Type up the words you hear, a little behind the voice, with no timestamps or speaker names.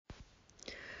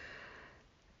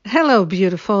Hello,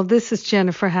 beautiful. This is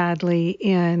Jennifer Hadley,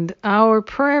 and our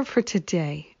prayer for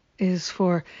today is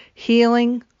for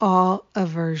healing all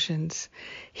aversions.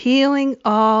 Healing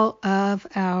all of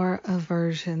our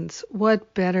aversions.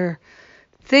 What better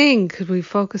thing could we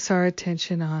focus our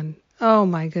attention on? Oh,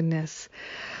 my goodness.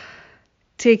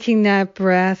 Taking that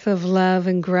breath of love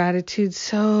and gratitude,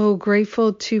 so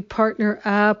grateful to partner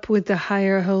up with the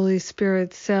higher Holy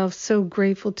Spirit self, so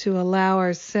grateful to allow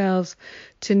ourselves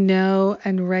to know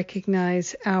and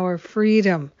recognize our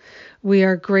freedom. We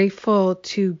are grateful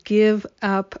to give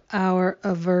up our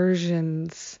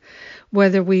aversions,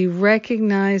 whether we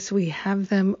recognize we have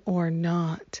them or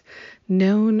not.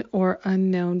 Known or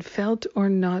unknown, felt or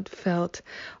not felt,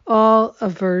 all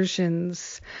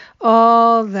aversions,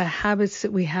 all the habits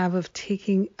that we have of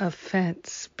taking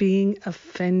offense, being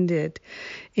offended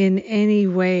in any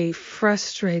way,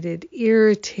 frustrated,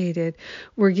 irritated.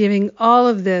 We're giving all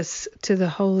of this to the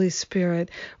Holy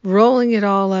Spirit, rolling it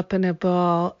all up in a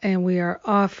ball, and we are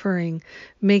offering,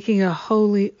 making a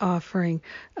holy offering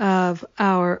of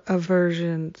our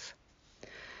aversions.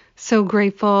 So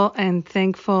grateful and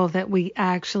thankful that we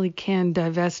actually can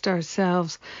divest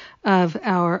ourselves of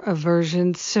our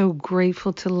aversions. So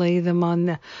grateful to lay them on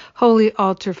the holy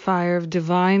altar fire of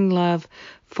divine love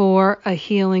for a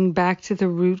healing back to the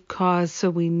root cause so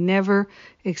we never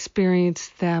experience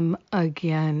them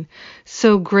again.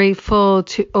 So grateful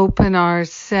to open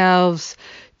ourselves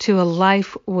to a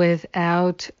life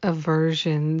without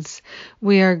aversions.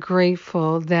 We are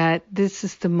grateful that this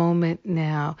is the moment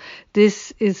now.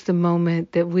 This is the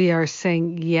moment that we are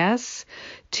saying yes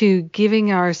to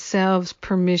giving ourselves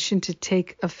permission to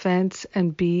take offense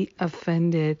and be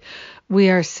offended.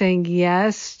 We are saying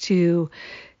yes to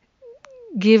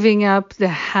giving up the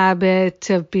habit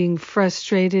of being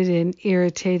frustrated and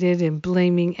irritated and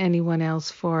blaming anyone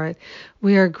else for it.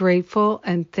 We are grateful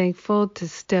and thankful to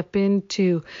step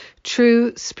into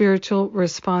true spiritual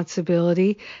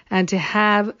responsibility and to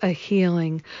have a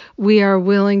healing. We are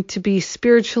willing to be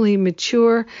spiritually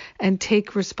mature and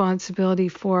take responsibility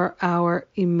for our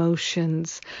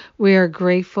emotions. We are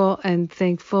grateful and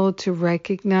thankful to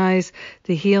recognize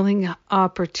the healing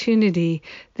opportunity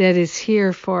that is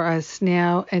here for us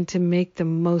now and to make the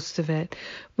most of it.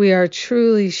 We are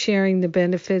truly sharing the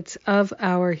benefits of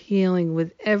our healing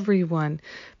with everyone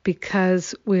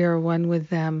because we are one with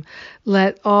them.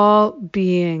 Let all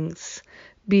beings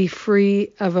be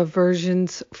free of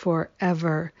aversions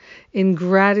forever. In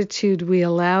gratitude, we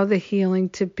allow the healing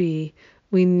to be.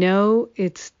 We know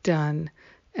it's done,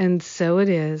 and so it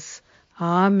is.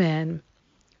 Amen.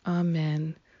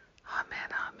 Amen. Amen.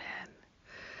 Amen.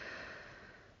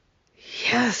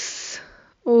 Yes.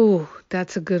 Oh,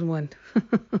 that's a good one.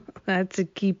 That's a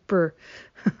keeper.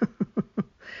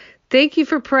 Thank you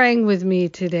for praying with me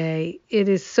today. It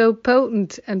is so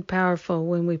potent and powerful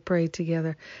when we pray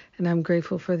together, and I'm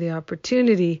grateful for the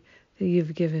opportunity that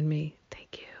you've given me.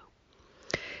 Thank you.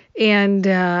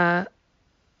 And,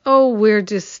 we're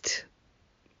just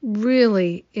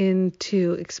really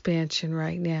into expansion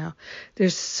right now.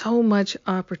 There's so much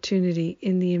opportunity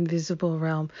in the invisible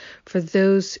realm for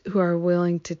those who are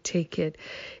willing to take it.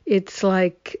 It's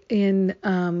like in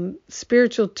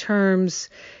spiritual terms,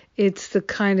 it's the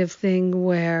kind of thing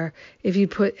where if you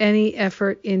put any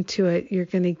effort into it, you're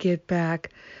going to get back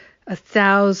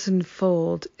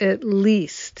 1,000-fold at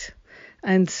least.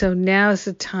 And so now is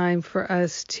the time for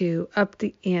us to up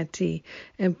the ante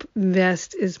and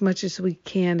invest as much as we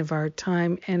can of our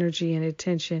time, energy, and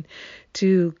attention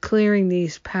to clearing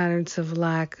these patterns of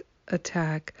lack,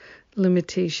 attack,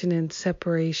 limitation, and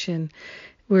separation.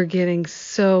 We're getting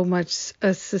so much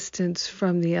assistance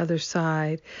from the other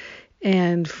side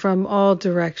and from all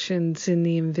directions in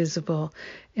the invisible.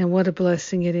 And what a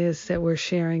blessing it is that we're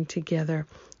sharing together.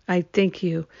 I thank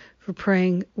you for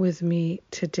praying with me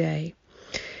today.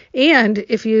 And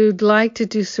if you'd like to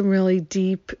do some really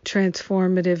deep,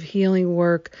 transformative healing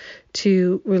work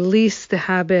to release the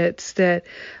habits that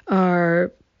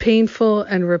are painful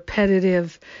and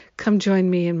repetitive, come join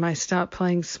me in my Stop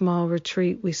Playing Small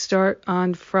retreat. We start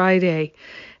on Friday,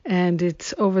 and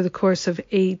it's over the course of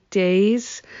 8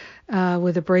 days.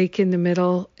 With a break in the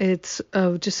middle. It's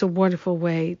just a wonderful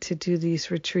way to do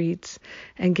these retreats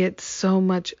and get so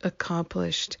much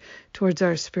accomplished towards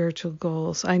our spiritual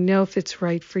goals. I know if it's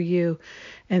right for you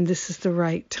and this is the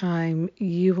right time,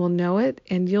 you will know it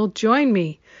and you'll join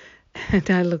me.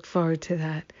 And I look forward to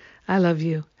that. I love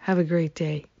you. Have a great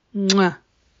day. Mwah.